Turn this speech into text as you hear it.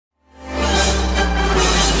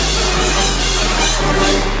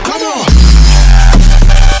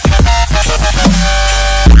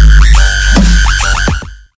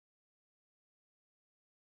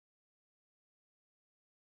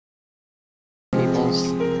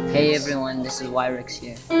Hey everyone, this is Yryx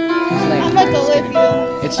here. I'm not gonna live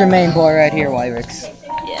you. It's your main boy right here, Yryx.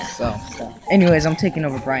 Yeah. So, anyways, I'm taking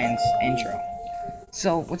over Brian's intro.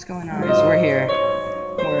 So, what's going on is we're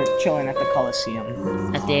chilling at the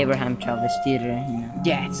Coliseum. At the Abraham Travis Theater, you know.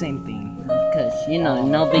 Yeah, same thing. Because, you know,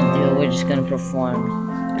 no big deal. We're just gonna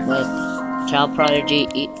perform with child prodigy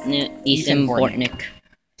Ethan Bortnick.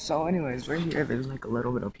 So, anyways, we're here. There's like a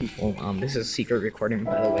little bit of people. This is a secret recording,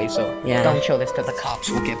 by the way. So, Yeah. don't show this to the cops.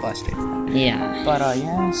 We'll get busted. Yeah. But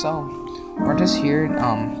yeah. So, we're just here.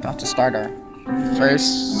 About to start our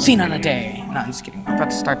first scene of the day. No, I'm just kidding. We're about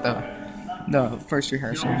to start the first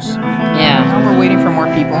rehearsals. Yeah. Now we're waiting for more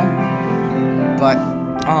people. But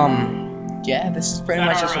yeah, this is pretty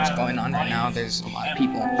much just what's going on right now. There's a lot of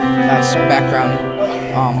people. That's background.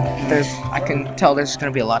 I can tell there's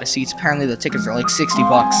gonna be a lot of seats. Apparently the tickets are like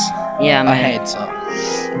 $60 Yeah, man. ahead. So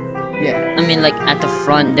yeah. I mean, like at the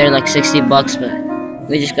front, they're like $60, but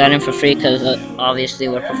we just got in for free because obviously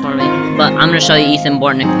we're performing. But I'm gonna show you Ethan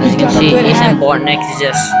Bortnick. As you can see, Ethan Bortnick is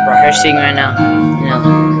just rehearsing right now. You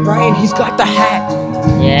know. Brian, he's got the hat.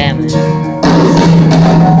 Yeah, man.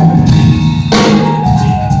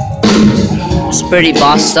 It's pretty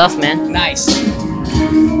boss stuff, man. Nice.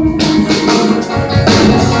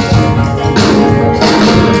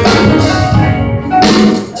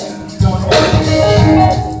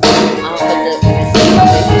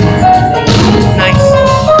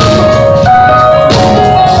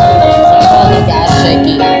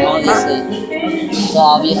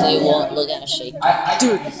 Obviously it won't look as shaky.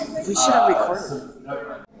 Dude, we should have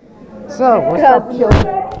recorded. So, what's up,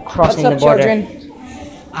 children? Crossing What's the up, border. children?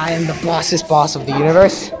 I am the bossest boss of the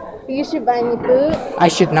universe. You should buy me food. I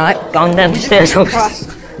should not. Going down the stairs.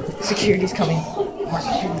 Cross. Security's coming. More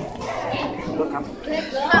security.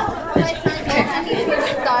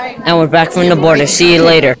 And we're back from the border. See you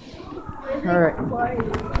later.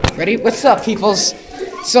 Alright. Ready? What's up, peoples?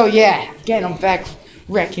 So, yeah. Again, I'm back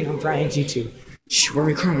wrecking on Brian's YouTube. Shh, we're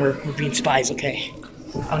recording. We're being spies, okay?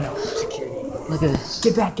 Oh no, security. Look at this.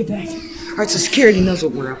 Get back, get back. Alright, so security knows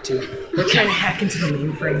what we're up to. We're trying to hack into the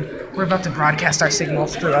mainframe. We're about to broadcast our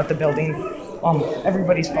signals throughout the building.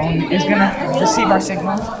 Everybody's phone is gonna receive our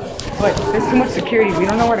signal. But there's too much security, we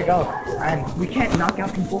don't know where to go. And we can't knock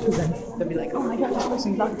out people because then they'll be like, oh my god, this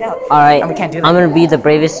person's knocked out. Alright, And we can't do that. I'm gonna be the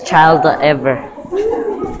bravest child ever.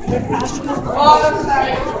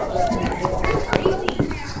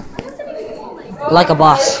 Like a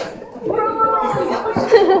boss.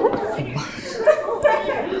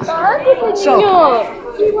 So,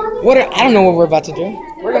 I don't know what we're about to do.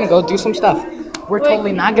 We're gonna go do some stuff. We're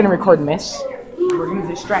totally not gonna record Miss. We're gonna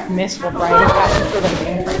distract Miss while Brian is asking for the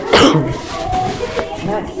mainframe.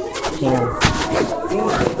 Yeah.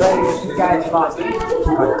 This guy's boss.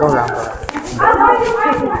 Alright, go around.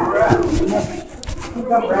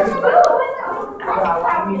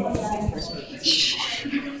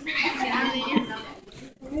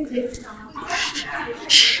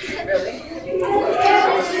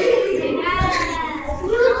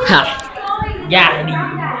 Ha. Yeah.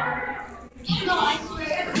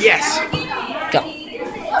 Yes. Go.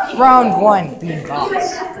 Round one, being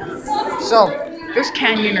boss. So, there's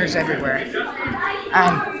canyoners everywhere.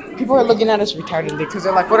 And people are looking at us retardedly because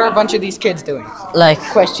they're like, what are a bunch of these kids doing? Like,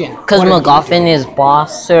 Question. because What are you McGoffin is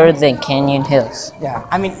bosser than Canyon Hills. doing? Yeah,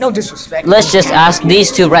 I mean, no disrespect. Let's just ask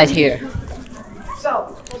these two right here.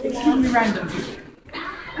 So, excuse me, random people.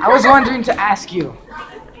 I was wondering to ask you,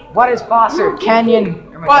 what is bosser, Canyon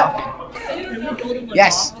or McGoffin?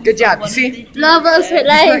 Yes, good job. You see? Love us for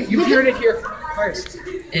life. You heard it here first.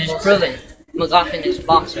 It is proven. McGoffin is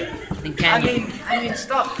bosser than Canyon. I mean,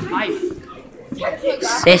 stop. Life.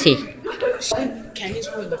 Sissy. Canyon's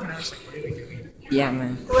probably looking at us like, what are we doing? Yeah,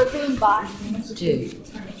 man. We're being boss. Dude.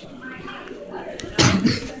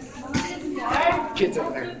 Kids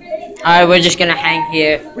over there. Alright, we're just gonna hang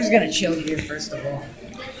here. We're just gonna chill here first of all.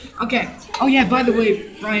 Okay. Oh yeah, by the way,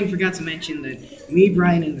 Brian forgot to mention that me,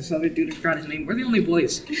 Brian, and this other dude, I forgot his name, we're the only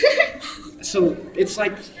boys. So it's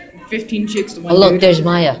like 15 chicks to one Oh, look, dude. there's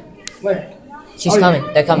Maya. Where? She's Oh, coming.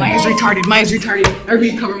 They're coming. Maya's retarded. Maya's retarded.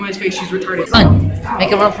 Everybody cover Maya's face. She's retarded. Run.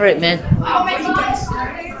 Make a run for it, man.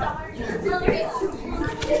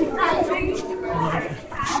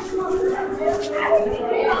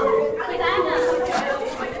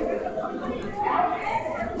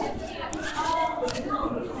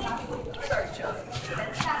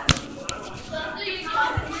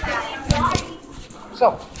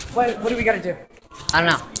 So, what do we gotta do? I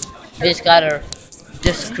don't know. We just gotta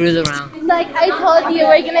just cruise around. Like I told you,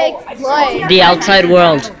 we're gonna explore. The outside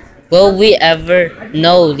world. Will we ever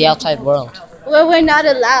know the outside world? Well, we're not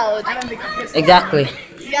allowed. Exactly.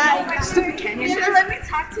 Yeah. Stupid canyon. You should let me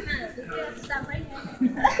talk to them. Stop right here.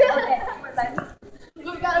 Okay, we're done.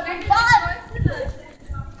 We've got a big boss.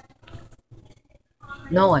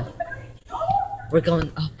 No one. We're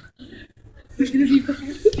going up.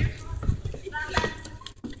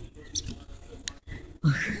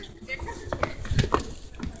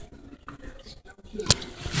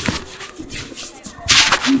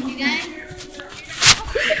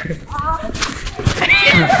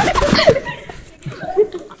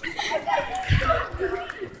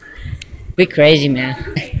 Be crazy, man.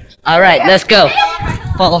 All right, let's go.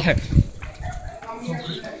 Follow her.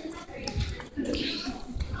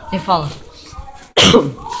 Hey, follow.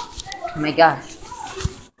 Oh my gosh.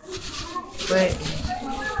 Where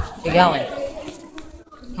you going?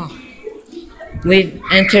 Oh. We've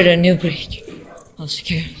entered a new bridge. Oh,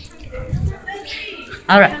 secure.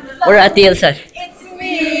 All right, we're at the other side. It's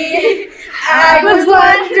me. I was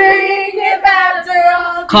wondering if after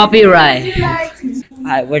all. Copyright.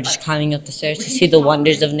 Alright, we're just climbing up the stairs to see the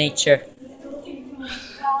wonders of nature.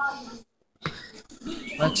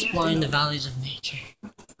 We're exploring the valleys of nature.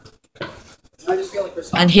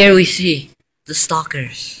 And here we see the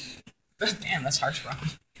stalkers. Damn, that's harsh, bro.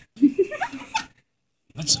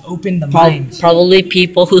 Let's open the mind. Probably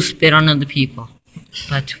people who spit on other people.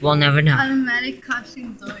 But we'll never know. Automatic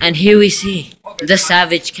caution door. And here we see the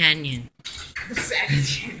Savage Canyon. The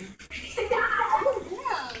savage.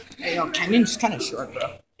 Hey, yo, canyon's kind of short,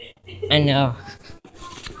 bro. I know.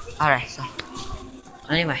 Alright, so.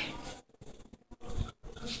 Anyway.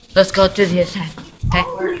 Let's go to the other side. Okay?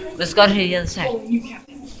 Let's go to the other side.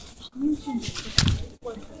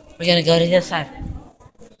 We're gonna go to the other side.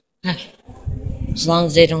 Okay. As long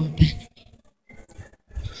as they don't abandon me.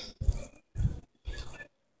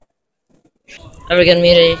 And we're gonna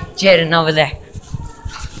meet Jaden over there.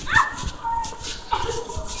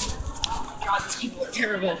 God, these people are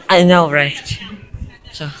terrible. I know, right?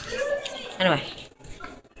 So, anyway.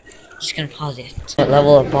 Just gonna pause it.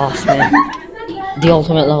 Level of boss, man. The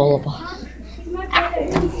ultimate level of boss.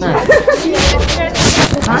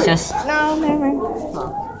 It's just. No, never.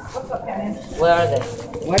 Where are they?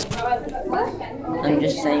 What? I'm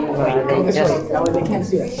just saying, where are they? Just. That way they can't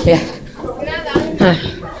see us. Yeah.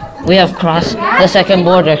 We have crossed the second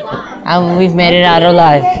border and we've made it out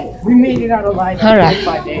alive. We made it out alive in Alright.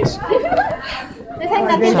 5 days. There's like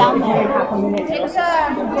nothing down there. It's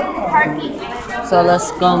parking. So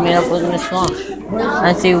let's go meet up with Miss Long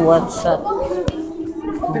and see what's up.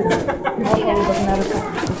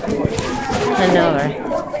 I know, right?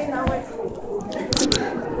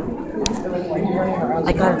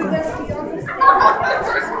 I got a glimpse.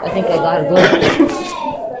 I think I got a glimpse.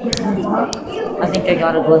 I think I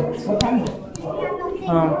got a glimpse.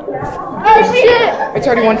 Oh shit! It's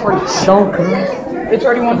already 1:40. Don't go. It's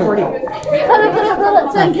already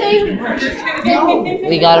 1:40.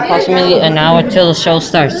 We got approximately an hour till the show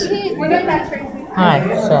starts. Alright,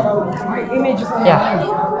 so yeah.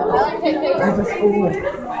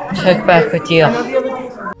 Check back with you.